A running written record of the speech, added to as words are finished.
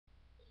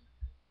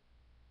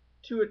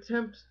to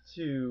attempt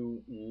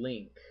to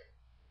link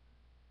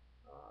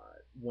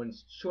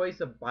one's choice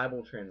of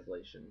Bible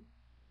translation,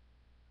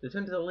 to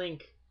attempt to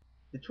link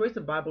the choice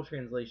of Bible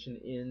translation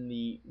in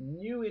the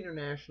New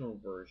International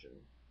Version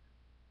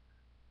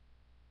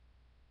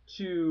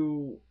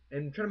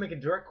and try to make a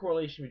direct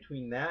correlation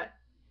between that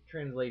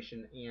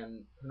translation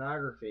and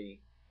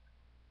pornography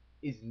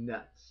is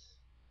nuts.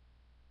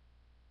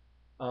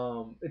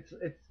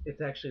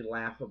 It's actually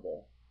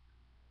laughable.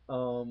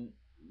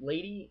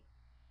 Lady,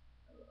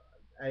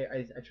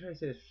 I try to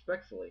say this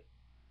respectfully.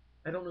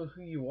 I don't know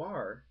who you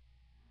are,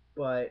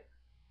 but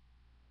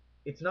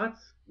it's not,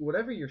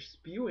 whatever you're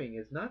spewing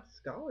is not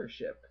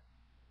scholarship.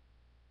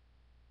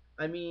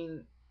 I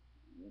mean,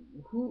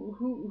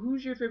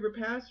 who's your favorite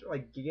pastor?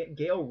 Like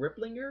Gail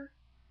Riplinger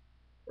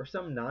or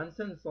some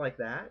nonsense like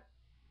that?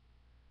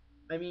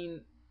 I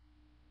mean,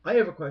 I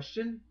have a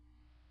question.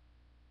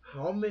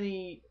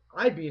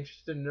 I'd be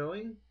interested in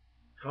knowing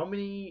how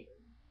many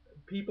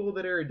people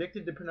that are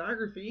addicted to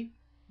pornography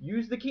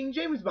use the King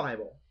James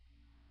Bible.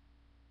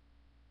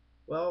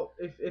 Well,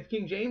 if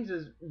King James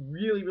is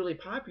really, really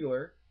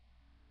popular,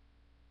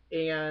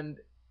 and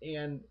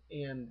a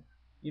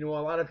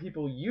lot of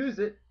people use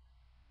it,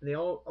 and a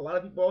lot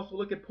of people also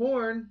look at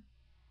porn,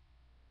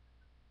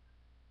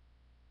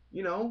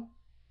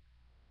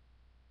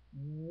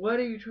 what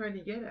are you trying to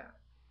get at?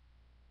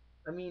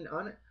 I mean,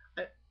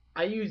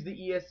 I use the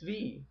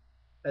ESV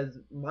as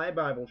my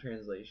Bible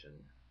translation.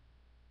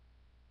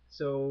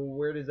 So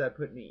where does that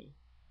put me?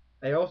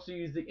 I also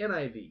use the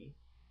NIV.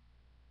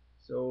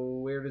 So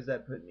where does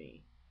that put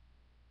me?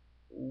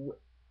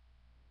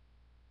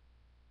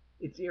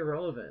 It's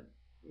irrelevant.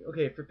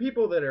 Okay, for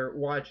people that are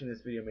watching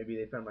this video, maybe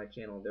they found my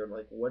channel, they're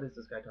like, what is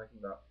this guy talking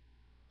about?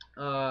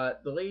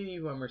 The lady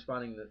who I'm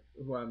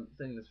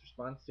sending this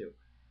response to,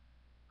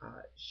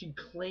 she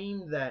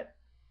claimed that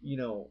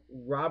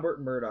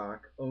Robert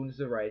Murdoch owns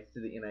the rights to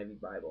the NIV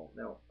Bible.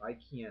 Now, I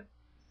can't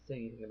say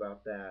anything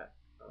about that.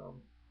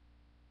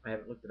 I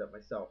haven't looked it up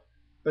myself,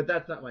 but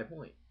that's not my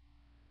point.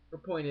 Her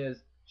point is,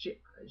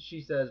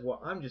 she says,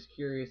 well, I'm just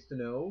curious to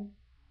know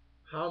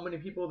how many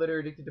people that are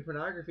addicted to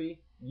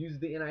pornography use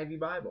the NIV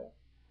Bible.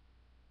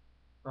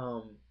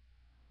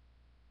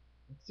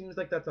 It seems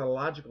like that's a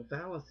logical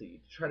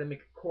fallacy to try to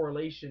make a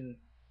correlation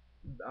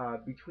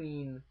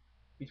between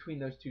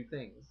those two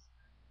things.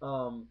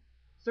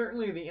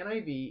 Certainly, the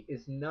NIV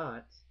is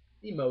not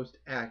the most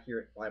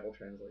accurate Bible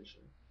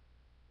translation.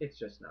 It's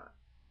just not.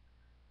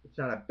 It's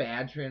not a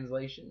bad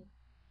translation.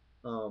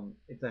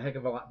 It's a heck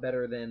of a lot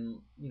better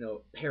than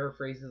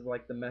paraphrases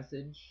like the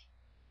Message.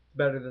 It's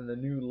better than the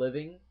New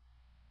Living.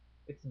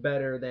 It's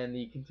better than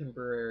the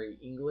Contemporary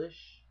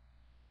English.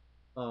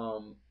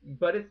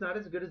 But it's not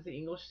as good as the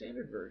English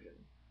Standard Version.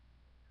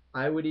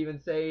 I would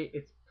even say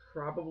it's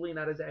probably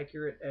not as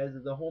accurate as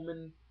the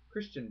Holman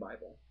Christian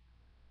Bible.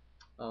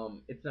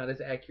 It's not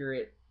as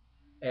accurate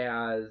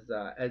as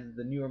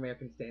the New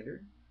American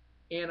Standard,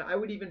 and I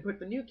would even put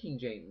the New King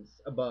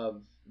James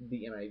above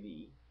the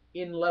NIV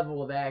in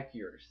level of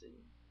accuracy.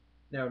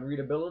 Now, in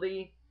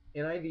readability,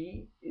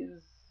 NIV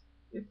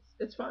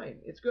it's fine.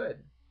 It's good.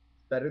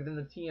 It's better than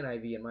the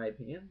TNIV in my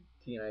opinion.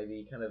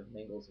 TNIV kind of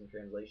mangles some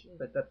translation,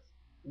 but that's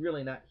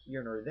really not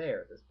here nor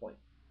there at this point.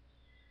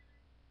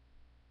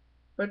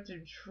 But to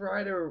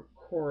try to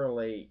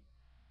correlate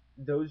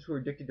those who are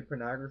addicted to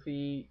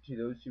pornography to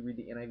those who read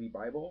the NIV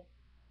Bible,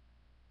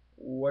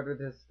 what are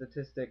the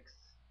statistics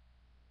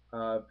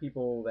of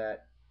people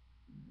that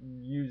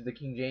use the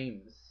King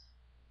James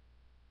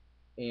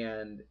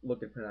and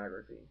look at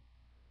pornography?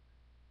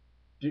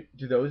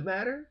 Do those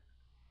matter?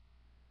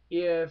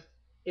 If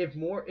it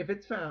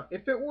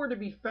were to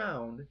be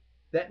found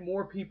that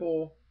more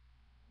people,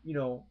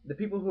 the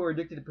people who are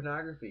addicted to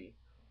pornography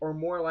are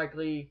more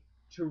likely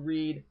to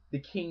read the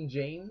King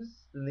James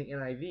than the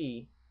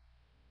NIV,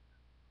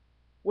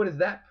 what does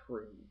that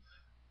prove?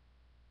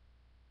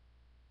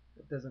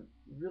 It doesn't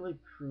really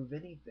prove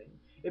anything.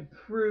 It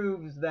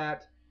proves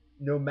that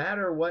no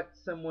matter what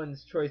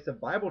someone's choice of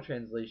Bible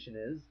translation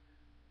is,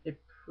 it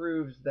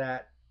proves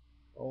that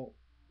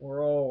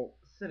we're all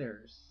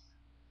sinners.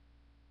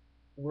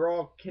 We're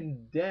all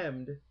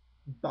condemned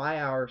by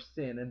our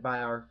sin and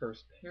by our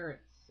first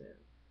parents' sin.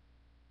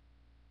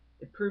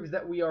 It proves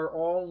that we are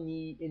all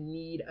in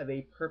need of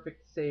a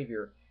perfect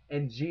Savior,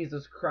 and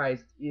Jesus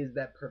Christ is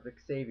that perfect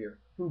Savior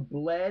who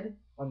bled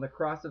on the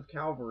cross of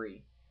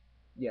Calvary.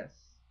 Yes,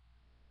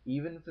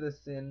 even for the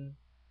sin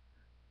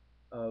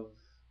of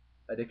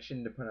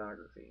addiction to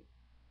pornography.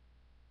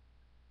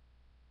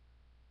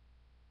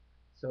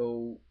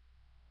 So,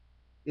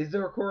 is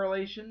there a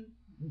correlation?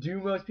 Do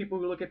most people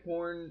who look at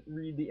porn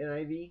read the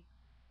NIV?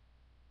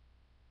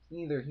 It's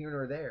neither here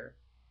nor there.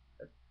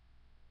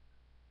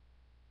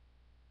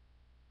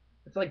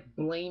 It's like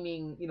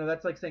blaming,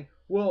 that's like saying,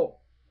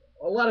 well,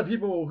 a lot of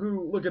people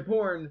who look at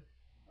porn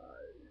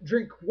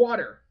drink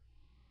water.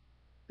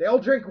 They all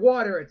drink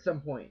water at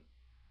some point.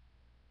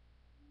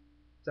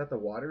 Is that the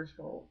water's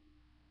fault?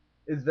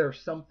 Is there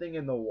something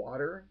in the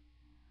water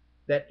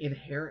that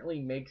inherently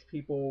makes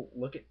people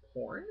look at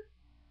porn?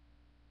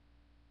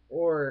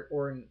 Or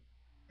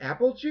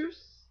Apple juice,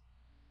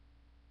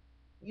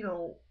 you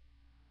know,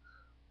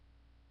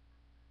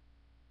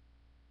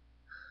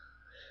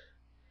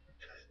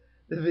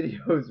 the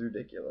video is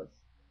ridiculous.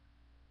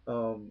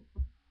 Um,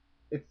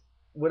 it's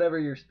whatever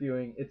you're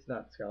spewing, it's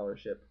not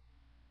scholarship.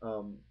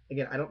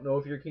 Again, I don't know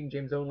if you're King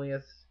James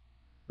onlyist,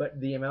 but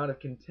the amount of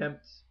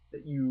contempt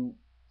that you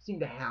seem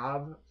to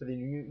have for the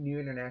New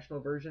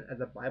International Version as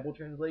a Bible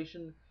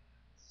translation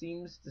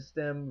seems to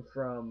stem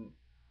from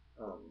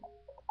um,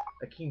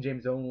 a King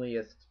James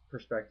onlyist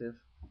perspective.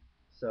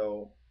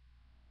 So,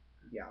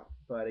 yeah,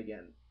 but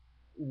again,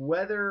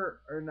 whether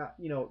or not,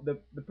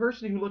 the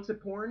person who looks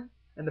at porn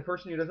and the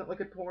person who doesn't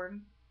look at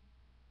porn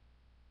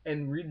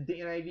and reads the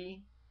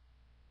NIV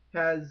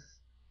has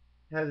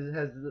has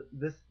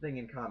this thing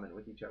in common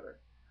with each other.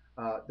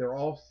 They're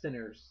all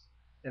sinners,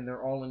 and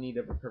they're all in need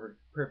of a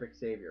perfect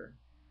Savior,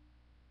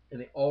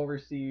 and they all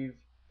receive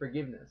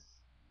forgiveness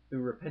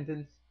through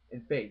repentance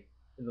and faith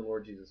in the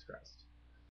Lord Jesus Christ.